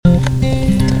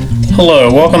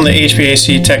Hello, welcome to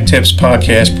HVAC Tech Tips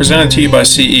Podcast, presented to you by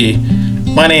CE.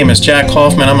 My name is Jack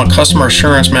Hoffman. I'm a Customer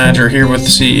Assurance Manager here with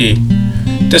CE.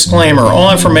 Disclaimer,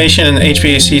 all information in the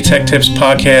HVAC Tech Tips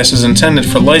Podcast is intended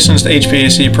for licensed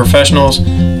HVAC professionals.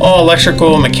 All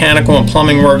electrical, mechanical, and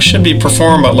plumbing work should be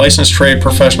performed by licensed trade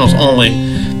professionals only.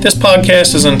 This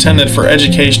podcast is intended for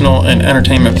educational and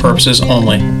entertainment purposes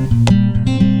only.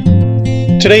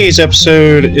 Today's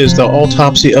episode is the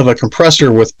autopsy of a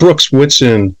compressor with Brooks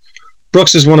Whitson.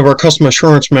 Brooks is one of our customer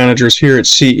assurance managers here at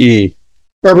CE.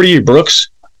 Over to you, Brooks.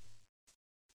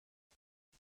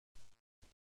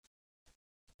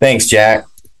 Thanks, Jack.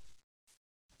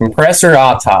 Compressor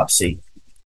autopsy.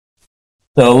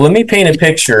 So let me paint a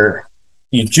picture.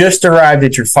 You just arrived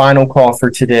at your final call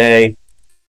for today.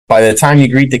 By the time you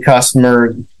greet the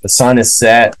customer, the sun is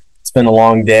set. It's been a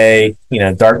long day.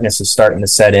 Darkness is starting to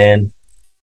set in.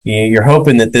 You're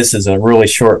hoping that this is a really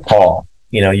short call.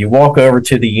 You walk over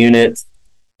to the unit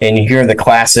and you hear the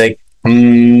classic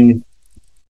hum.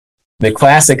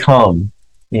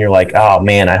 And you're like, oh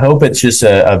man, I hope it's just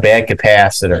a bad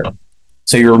capacitor.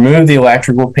 So you remove the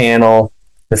electrical panel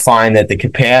to find that the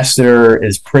capacitor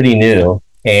is pretty new.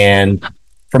 And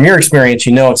from your experience,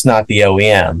 it's not the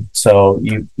OEM. So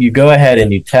you go ahead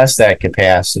and you test that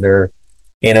capacitor.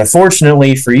 And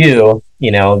unfortunately for you,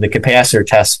 the capacitor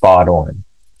tests spot on.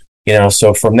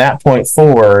 So from that point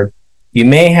forward, you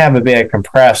may have a bad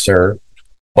compressor,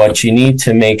 but you need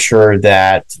to make sure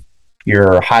that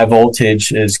your high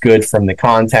voltage is good from the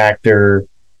contactor,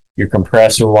 your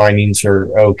compressor windings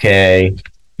are okay,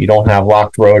 you don't have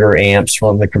locked rotor amps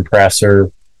from the compressor,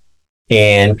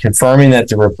 and confirming that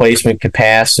the replacement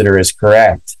capacitor is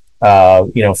correct,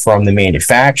 from the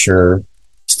manufacturer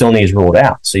still needs ruled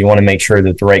out. So you want to make sure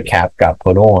that the right cap got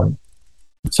put on.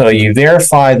 So you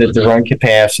verify that the run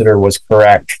capacitor was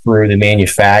correct through the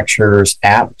manufacturer's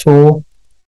app tool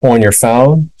on your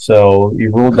phone. So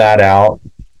you ruled that out.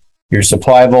 Your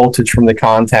supply voltage from the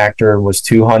contactor was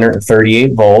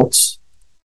 238 volts,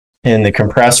 and the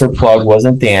compressor plug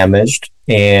wasn't damaged,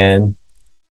 and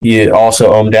you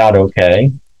also ohmed out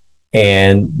okay.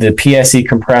 And the PSE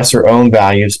compressor ohm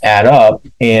values add up,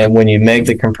 and when you meg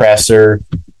the compressor,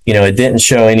 it didn't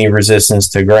show any resistance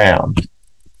to ground.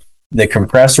 The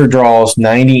compressor draws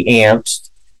 90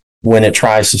 amps when it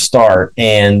tries to start,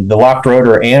 and the locked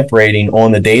rotor amp rating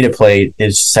on the data plate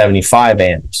is 75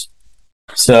 amps.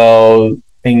 So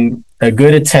in a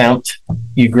good attempt,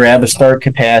 you grab a start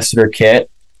capacitor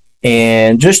kit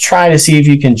and just try to see if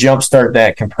you can jump start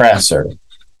that compressor.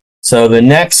 So the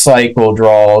next cycle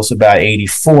draws about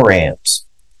 84 amps.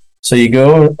 So you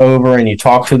go over and you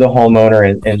talk to the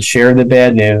homeowner and share the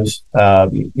bad news.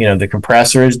 The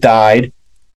compressor has died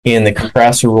and the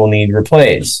compressor will need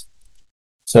replaced.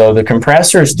 So the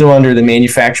compressor is still under the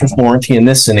manufacturer's warranty in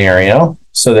this scenario.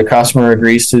 So the customer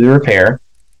agrees to the repair.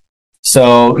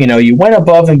 So, you went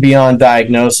above and beyond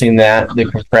diagnosing that the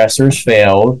compressors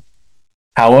failed.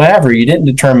 However, you didn't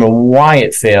determine why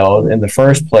it failed in the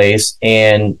first place.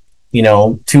 And,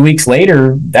 2 weeks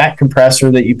later, that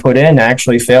compressor that you put in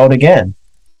actually failed again.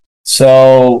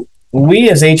 So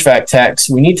we as HVAC techs,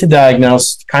 we need to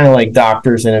diagnose kind of like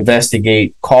doctors and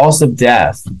investigate cause of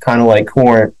death, kind of like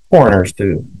coroners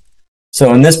do.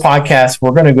 So in this podcast, we're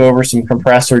going to go over some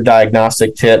compressor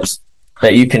diagnostic tips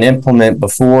that you can implement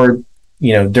before,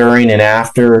 during and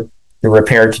after the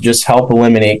repair to just help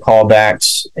eliminate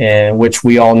callbacks, and which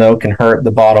we all know can hurt the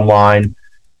bottom line,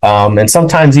 and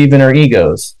sometimes even our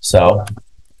egos. So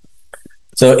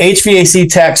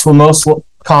HVAC techs will most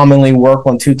commonly work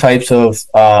on two types of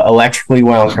electrically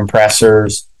wound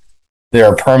compressors. There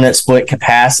are permanent split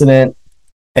capacitance,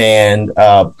 and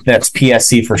that's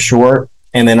PSC for short,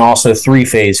 and then also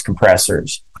three-phase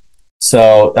compressors.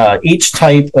 So each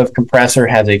type of compressor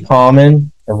has a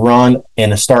common, a run,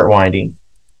 and a start winding.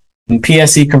 And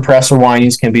PSC compressor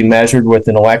windings can be measured with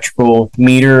an electrical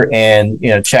meter and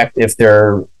checked if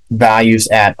their values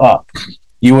add up.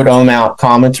 You would ohm out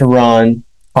common to run,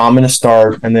 common to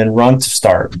start, and then run to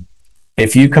start.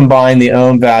 If you combine the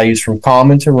ohm values from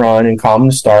common to run and common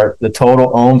to start, the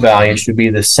total ohm value should be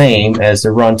the same as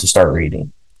the run to start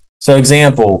reading. So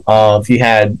example, if you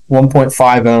had 1.5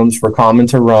 ohms for common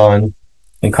to run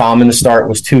and common to start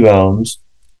was 2 ohms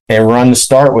and run to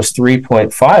start was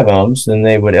 3.5 ohms, then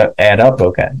they would add up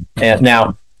okay. And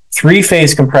now,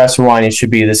 three-phase compressor windings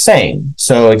should be the same.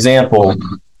 So example,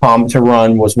 common to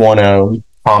run was 1 ohm,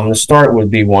 common to start would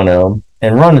be 1 ohm,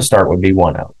 and run to start would be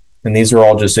 1 ohm. And these are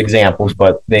all just examples,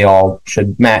 but they all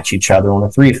should match each other on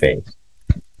a three-phase.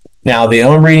 Now, the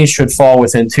ohm readings should fall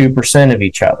within 2% of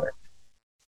each other.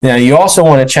 Now, you also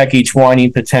want to check each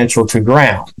winding potential to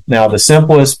ground. Now, the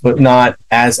simplest but not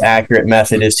as accurate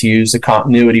method is to use the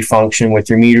continuity function with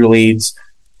your meter leads.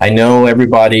 I know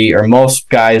everybody, or most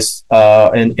guys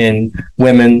and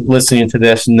women listening to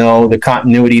this, know the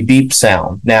continuity beep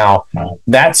sound. Now,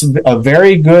 that's a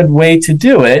very good way to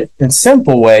do it, a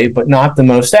simple way, but not the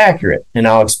most accurate. And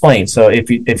I'll explain. So if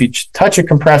you touch a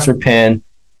compressor pin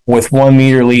with one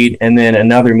meter lead and then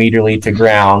another meter lead to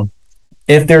ground,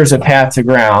 if there's a path to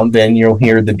ground, then you'll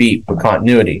hear the beep for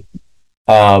continuity.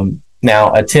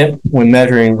 Now, a tip when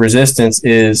measuring resistance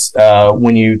is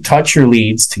when you touch your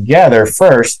leads together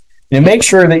first, make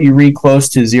sure that you read close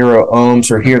to 0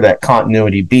 ohms or hear that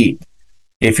continuity beep.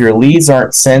 If your leads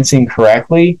aren't sensing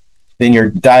correctly, then your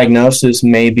diagnosis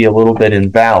may be a little bit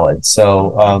invalid.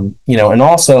 So, and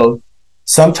also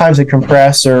sometimes a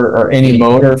compressor or any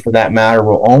motor for that matter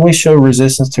will only show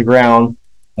resistance to ground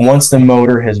once the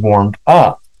motor has warmed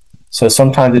up. So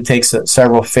sometimes it takes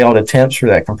several failed attempts for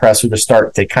that compressor to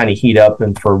start to kind of heat up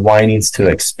and for windings to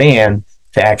expand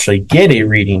to actually get a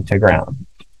reading to ground.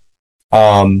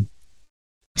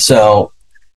 So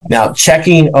now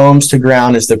checking ohms to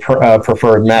ground is the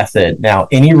preferred method. Now,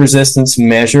 any resistance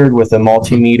measured with a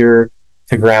multimeter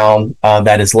to ground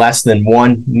that is less than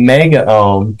 1 mega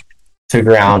ohm to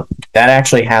ground, that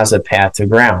actually has a path to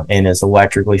ground and is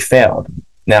electrically failed.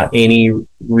 Now, any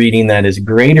reading that is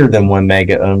greater than 1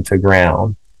 mega ohm to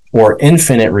ground or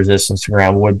infinite resistance to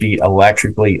ground would be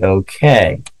electrically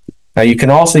okay. Now, you can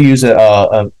also use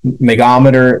a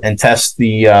megometer and test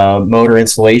the motor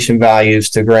insulation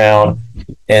values to ground,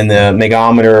 and the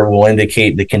megometer will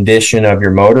indicate the condition of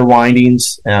your motor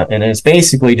windings, and it's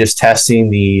basically just testing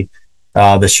the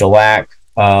shellac,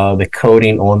 the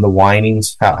coating on the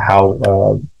windings,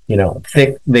 how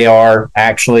thick they are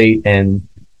actually, and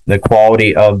the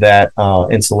quality of that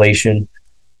insulation.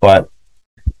 But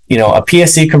a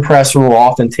PSC compressor will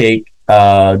often take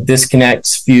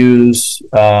disconnects, fuse,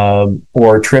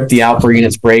 or trip the outdoor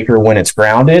unit's breaker when it's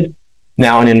grounded.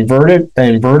 Now, an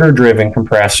inverter-driven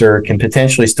compressor can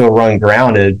potentially still run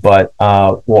grounded, but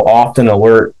will often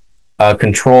alert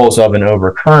controls of an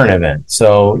overcurrent event.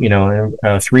 So,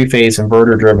 a three-phase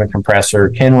inverter-driven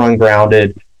compressor can run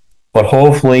grounded, but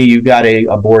hopefully you've got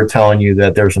a board telling you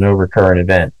that there's an overcurrent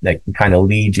event that can kind of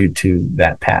lead you to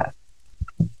that path.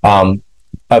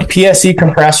 A PSC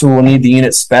compressor will need the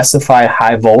unit specify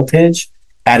high voltage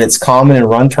at its common and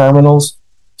run terminals.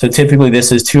 So typically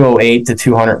this is 208 to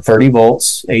 230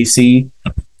 volts AC.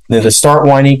 Then the start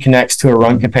winding connects to a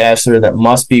run capacitor that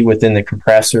must be within the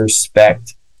compressor's spec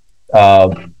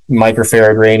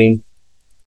microfarad rating.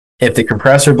 If the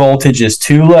compressor voltage is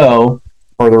too low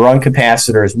or the run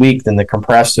capacitor is weak, then the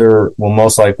compressor will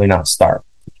most likely not start.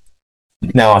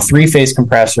 Now, a three-phase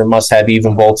compressor must have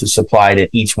even voltage supplied at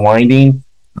each winding.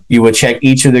 You would check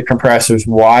each of the compressor's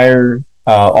wire,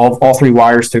 all three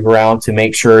wires to ground to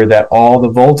make sure that all the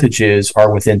voltages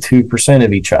are within 2%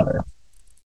 of each other.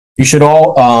 You should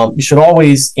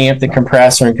always amp the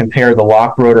compressor and compare the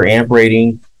lock rotor amp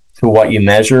rating to what you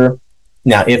measure.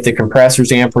 Now, if the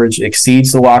compressor's amperage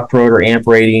exceeds the lock rotor amp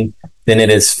rating, then it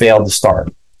has failed to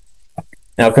start.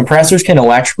 Now, compressors can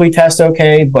electrically test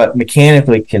okay, but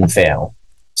mechanically can fail.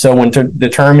 So when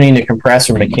determining the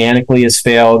compressor mechanically has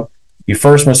failed, you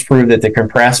first must prove that the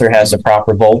compressor has the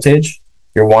proper voltage.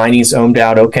 Your windings ohmed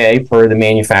out okay per the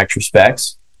manufacturer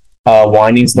specs.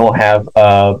 Windings don't have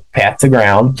a path to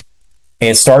ground,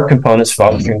 and start components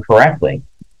function correctly.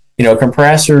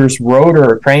 Compressor's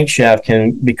rotor or crankshaft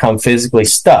can become physically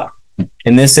stuck.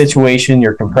 In this situation,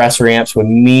 your compressor amps would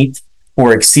meet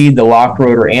or exceed the lock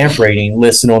rotor amp rating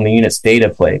listed on the unit's data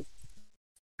plate.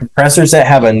 Compressors that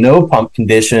have a no pump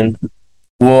condition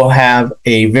will have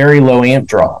a very low amp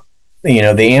draw. The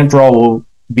amp draw will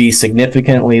be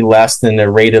significantly less than the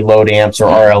rated load amps or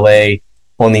RLA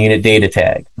on the unit data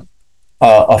tag.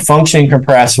 A functioning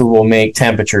compressor will make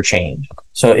temperature change.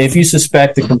 So if you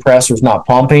suspect the compressor is not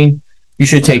pumping, you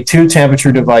should take two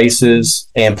temperature devices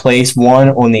and place one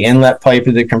on the inlet pipe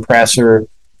of the compressor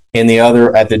and the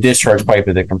other at the discharge pipe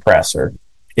of the compressor.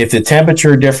 If the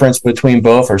temperature difference between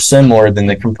both are similar, then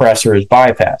the compressor is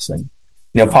bypassing.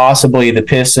 Possibly the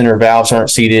piston or valves aren't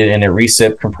seated in a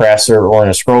recip compressor or in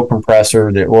a scroll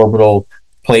compressor. The orbital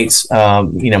plates,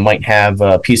 might have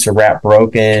a piece of wrap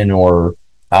broken, or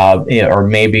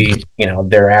maybe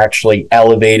they're actually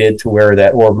elevated to where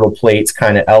that orbital plate's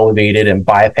kind of elevated and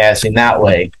bypassing that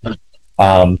way.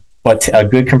 But a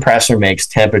good compressor makes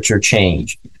temperature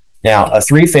change. Now, a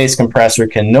three-phase compressor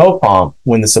can no pump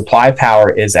when the supply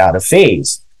power is out of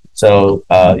phase. So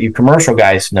you commercial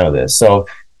guys know this. So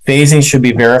phasing should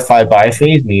be verified by a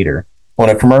phase meter. On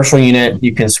a commercial unit,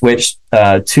 you can switch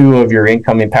 2 of your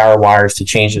incoming power wires to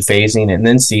change the phasing and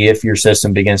then see if your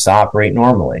system begins to operate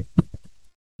normally.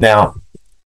 Now,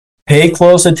 pay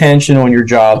close attention on your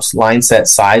job's line set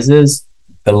sizes,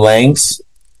 the lengths,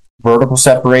 vertical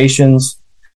separations,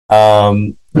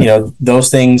 those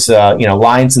things,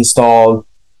 lines installed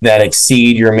that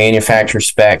exceed your manufacturer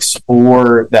specs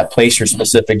or that place your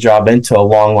specific job into a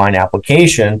long line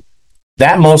application.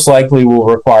 That most likely will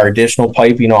require additional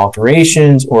piping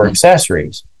alterations or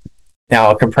accessories.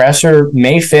 Now, a compressor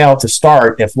may fail to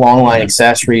start if long line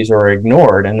accessories are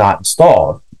ignored and not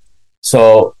installed.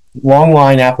 So, long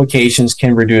line applications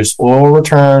can reduce oil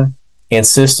return and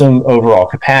system overall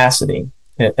capacity.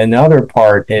 Another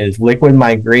part is liquid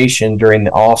migration during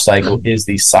the off cycle is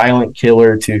the silent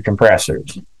killer to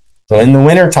compressors. So, in the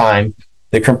wintertime,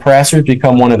 the compressors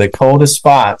become one of the coldest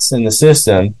spots in the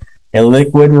system, and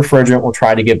liquid refrigerant will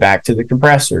try to get back to the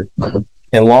compressor.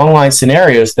 In long line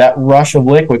scenarios, that rush of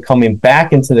liquid coming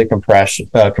back into the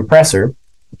compressor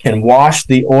can wash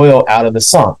the oil out of the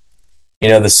sump.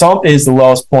 The sump is the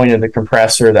lowest point of the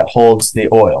compressor that holds the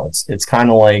oil. It's kind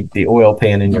of like the oil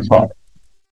pan in your car.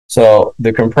 So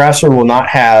the compressor will not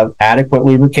have adequate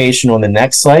lubrication on the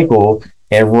next cycle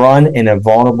and run in a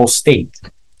vulnerable state.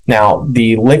 Now,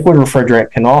 the liquid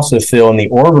refrigerant can also fill in the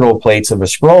orbital plates of a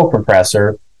scroll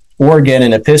compressor or get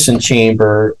in a piston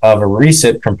chamber of a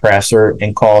recip compressor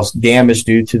and cause damage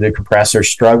due to the compressor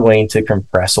struggling to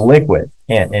compress a liquid.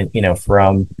 And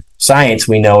from science,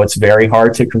 we know it's very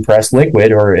hard to compress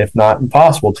liquid, or if not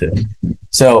impossible to.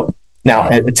 So now,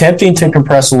 attempting to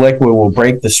compress a liquid will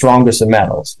break the strongest of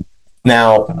metals.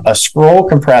 Now, a scroll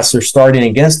compressor starting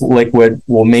against the liquid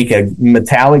will make a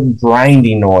metallic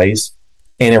grinding noise,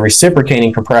 and a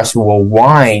reciprocating compressor will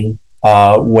whine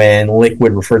when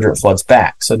liquid refrigerant floods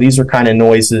back. So these are kind of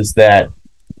noises that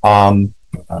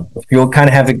you'll kind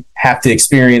of have to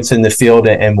experience in the field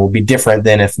and will be different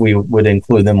than if we would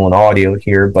include them on audio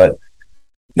here. But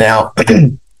now,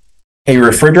 a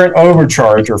refrigerant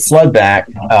overcharge or flood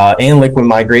back and liquid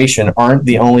migration aren't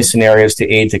the only scenarios to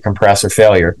aid to compressor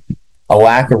failure. A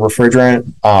lack of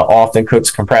refrigerant often cooks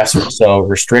compressors. So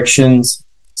restrictions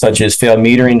such as failed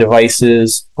metering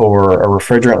devices or a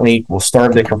refrigerant leak will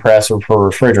starve the compressor for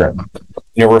refrigerant.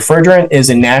 Refrigerant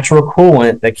is a natural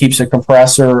coolant that keeps a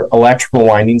compressor electrical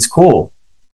windings cool.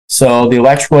 So the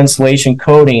electrical insulation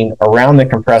coating around the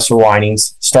compressor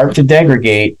windings start to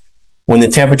degrade when the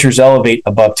temperatures elevate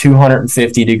above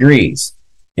 250 degrees.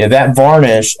 That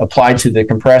varnish applied to the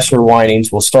compressor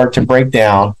windings will start to break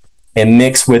down and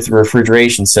mix with the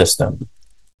refrigeration system.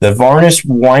 The varnish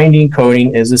winding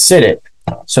coating is acidic.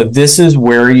 So this is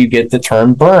where you get the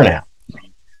term burnout.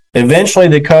 Eventually,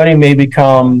 the coating may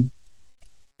become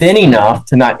thin enough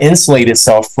to not insulate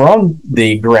itself from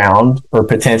the ground or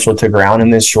potential to ground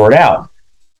and then short out.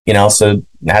 So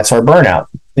that's our burnout.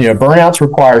 Burnouts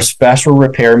require special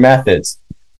repair methods.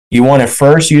 You want to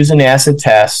first use an acid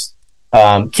test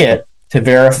kit to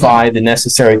verify the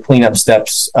necessary cleanup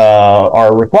steps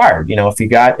are required. If you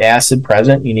got acid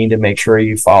present, you need to make sure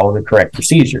you follow the correct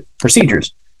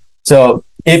procedures. So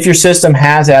if your system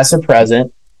has acid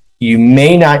present, you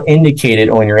may not indicate it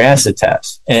on your acid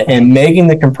test. And making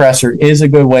the compressor is a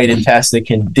good way to test the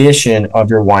condition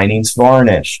of your windings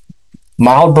varnish.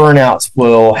 Mild burnouts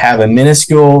will have a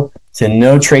minuscule to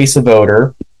no trace of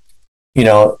odor,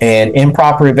 and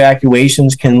improper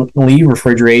evacuations can leave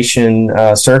refrigeration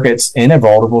circuits in a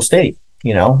vulnerable state.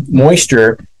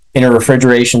 Moisture in a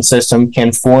refrigeration system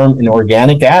can form an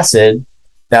organic acid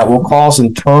that will cause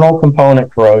internal component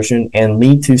corrosion and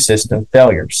lead to system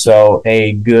failure. So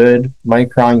a good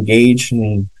micron gauge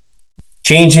and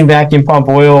changing vacuum pump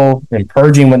oil and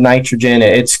purging with nitrogen,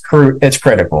 it's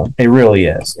critical. It really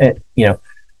is.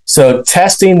 So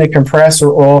testing the compressor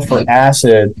oil for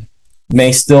acid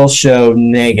may still show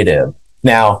negative.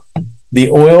 Now,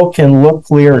 the oil can look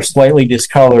clear or slightly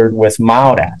discolored with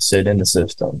mild acid in the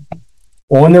system.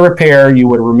 On the repair, you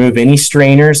would remove any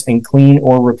strainers and clean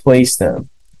or replace them.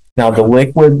 Now, the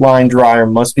liquid line dryer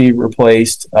must be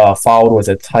replaced, followed with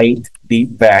a tight,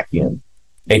 deep vacuum.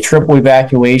 A triple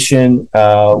evacuation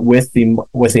with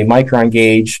a micron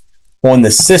gauge on the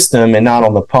system and not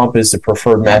on the pump is the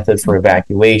preferred method for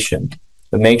evacuation.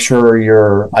 But make sure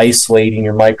you're isolating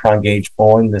your micron gauge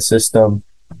on the system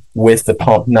with the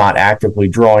pump not actively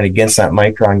drawing against that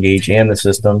micron gauge and the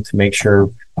system to make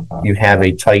sure you have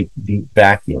a tight, deep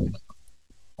vacuum.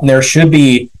 And there should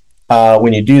be,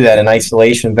 when you do that, an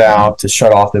isolation valve to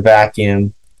shut off the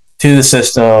vacuum to the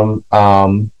system,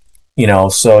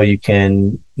 so you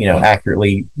can,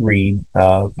 accurately read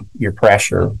your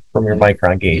pressure from your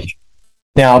micron gauge.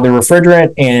 Now, the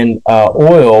refrigerant and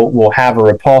oil will have a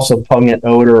repulsive pungent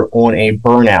odor on a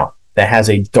burnout that has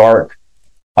a dark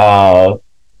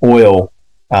oil,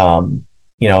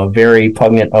 very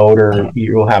pungent odor.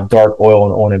 You will have dark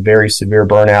oil on a very severe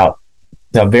burnout.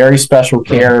 Now, very special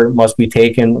care must be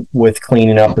taken with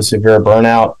cleaning up a severe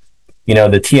burnout.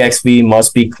 The TXV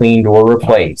must be cleaned or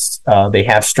replaced. They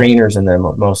have strainers in them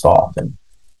most often.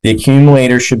 The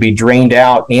accumulator should be drained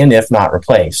out and, if not,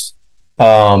 replaced.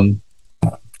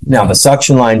 Now, a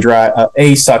suction line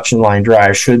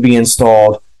dryer should be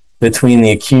installed between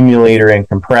the accumulator and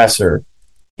compressor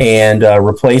and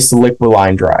replace the liquid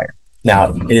line dryer.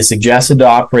 Now, it is suggested to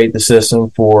operate the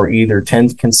system for either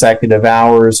 10 consecutive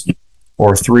hours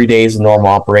or 3 days of normal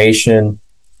operation.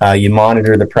 You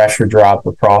monitor the pressure drop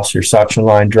across your suction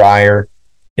line dryer.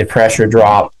 If pressure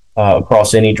drop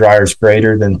across any dryer is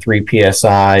greater than 3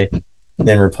 psi,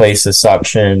 then replace the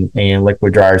suction and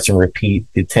liquid dryers and repeat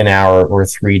the 10-hour or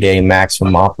 3-day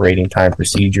maximum operating time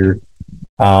procedure.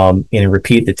 And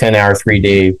repeat the 10-hour,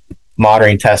 3-day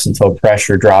monitoring test until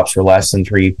pressure drops are less than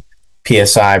 3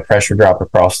 psi pressure drop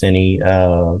across any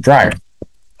dryer.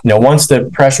 Once the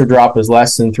pressure drop is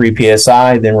less than 3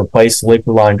 psi, then replace the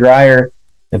liquid line dryer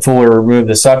and fully remove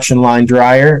the suction line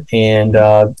dryer. And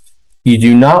you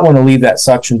do not want to leave that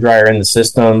suction dryer in the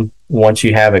system once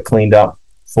you have it cleaned up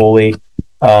fully.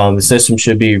 The system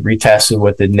should be retested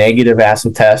with a negative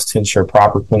acid test to ensure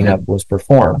proper cleanup was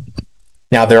performed.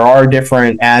 Now, there are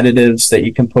different additives that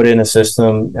you can put in a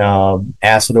system,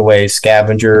 acid away,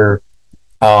 scavenger.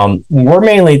 We're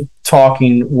mainly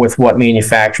talking with what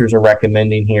manufacturers are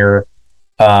recommending here,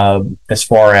 as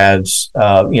far as,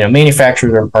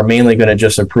 manufacturers are mainly going to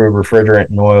just approve refrigerant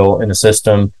and oil in a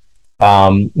system.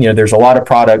 There's a lot of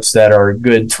products that are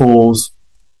good tools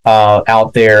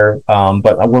out there,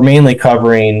 but we're mainly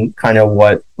covering kind of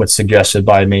what's suggested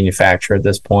by the manufacturer at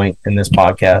this point in this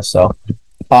podcast. So,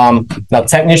 now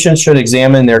technicians should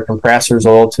examine their compressor's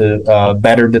oil to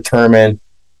better determine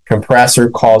compressor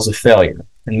cause of failure.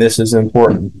 And this is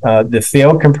important. The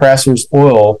failed compressor's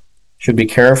oil should be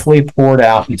carefully poured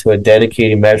out into a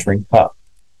dedicated measuring cup.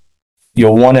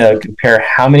 You'll want to compare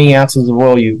how many ounces of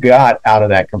oil you've got out of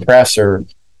that compressor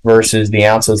versus the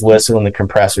ounces listed on the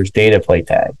compressor's data plate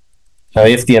tag. Now,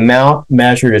 if the amount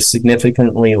measured is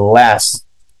significantly less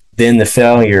than the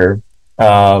failure,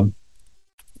 then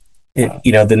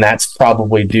that's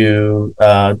probably due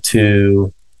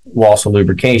to loss of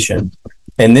lubrication.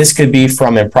 And this could be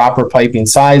from improper piping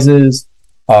sizes,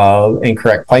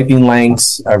 incorrect piping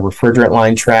lengths, refrigerant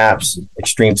line traps,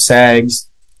 extreme sags,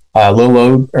 low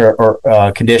load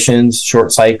or conditions,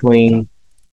 short cycling,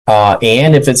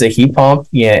 and if it's a heat pump,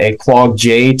 a clogged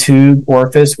J tube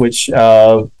orifice, which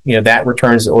that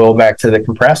returns the oil back to the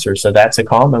compressor. So that's a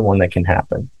common one that can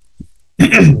happen.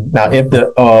 Now, if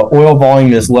the oil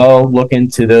volume is low, look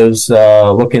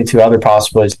into other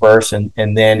possibilities first,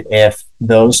 and then if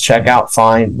those check out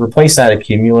fine, replace that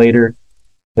accumulator,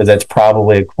 because that's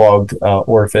probably a clogged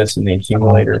orifice in the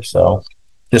accumulator. So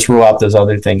just rule out those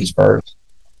other things first.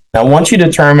 Now, once you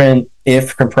determine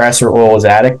if compressor oil is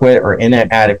adequate or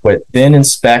inadequate, then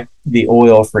inspect the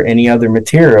oil for any other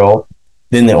material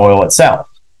than the oil itself.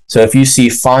 So if you see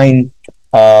fine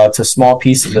to small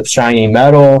pieces of shiny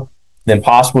metal, then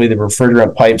possibly the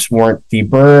refrigerant pipes weren't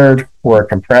deburred, or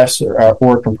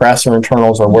compressor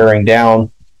internals are wearing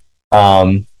down.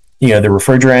 The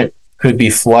refrigerant could be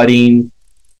flooding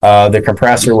the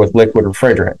compressor with liquid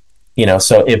refrigerant.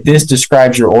 So if this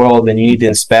describes your oil, then you need to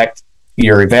inspect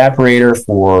your evaporator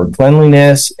for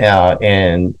cleanliness,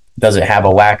 and does it have a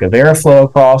lack of airflow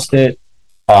across it?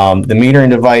 The metering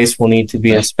device will need to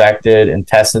be inspected and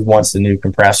tested once the new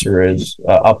compressor is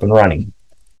up and running.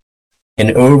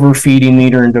 An overfeeding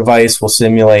metering device will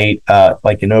simulate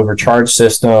like an overcharge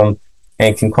system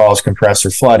and can cause compressor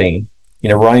flooding.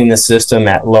 Running the system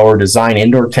at lower design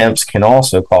indoor temps can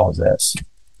also cause this.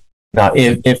 Now,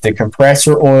 if the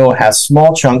compressor oil has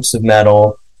small chunks of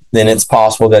metal, then it's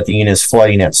possible that the unit is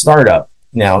flooding at startup.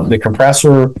 Now, the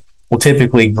compressor will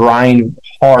typically grind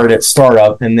hard at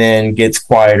startup and then gets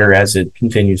quieter as it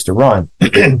continues to run.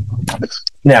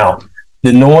 Now,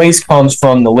 the noise comes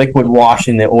from the liquid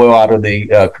washing the oil out of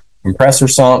the compressor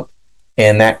sump,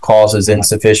 and that causes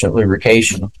insufficient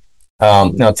lubrication.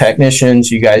 Now,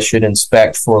 technicians, you guys should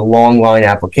inspect for long line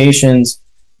applications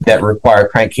that require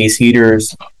crankcase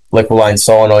heaters, liquid line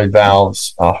solenoid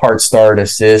valves, hard start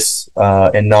assists,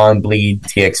 and non-bleed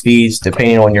TXVs,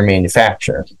 depending on your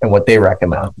manufacturer and what they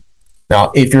recommend.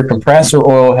 Now, if your compressor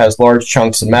oil has large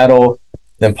chunks of metal,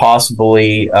 then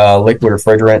possibly liquid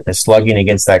refrigerant is slugging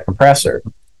against that compressor.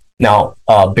 Now,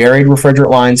 buried refrigerant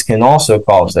lines can also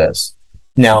cause this.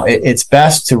 Now, it's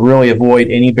best to really avoid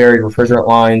any buried refrigerant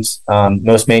lines.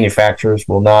 Most manufacturers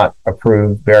will not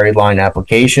approve buried line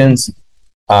applications.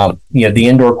 The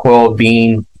indoor coil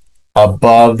being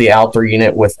above the outdoor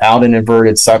unit without an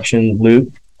inverted suction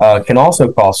loop can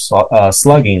also cause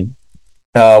slugging.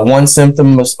 One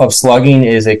symptom of slugging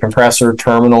is a compressor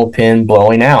terminal pin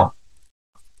blowing out.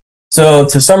 So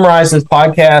to summarize this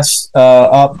podcast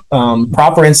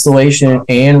proper installation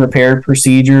and repair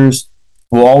procedures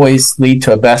will always lead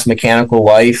to a best mechanical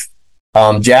life.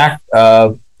 Jack,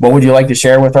 what would you like to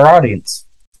share with our audience?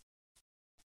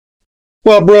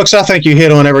 Well, Brooks, I think you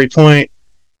hit on every point.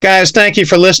 Guys, thank you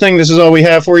for listening. This is all we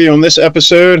have for you on this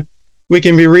episode. We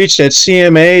can be reached at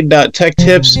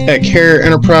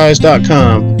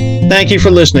cma.techtips@carrierenterprise.com. Thank you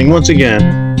for listening once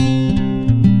again.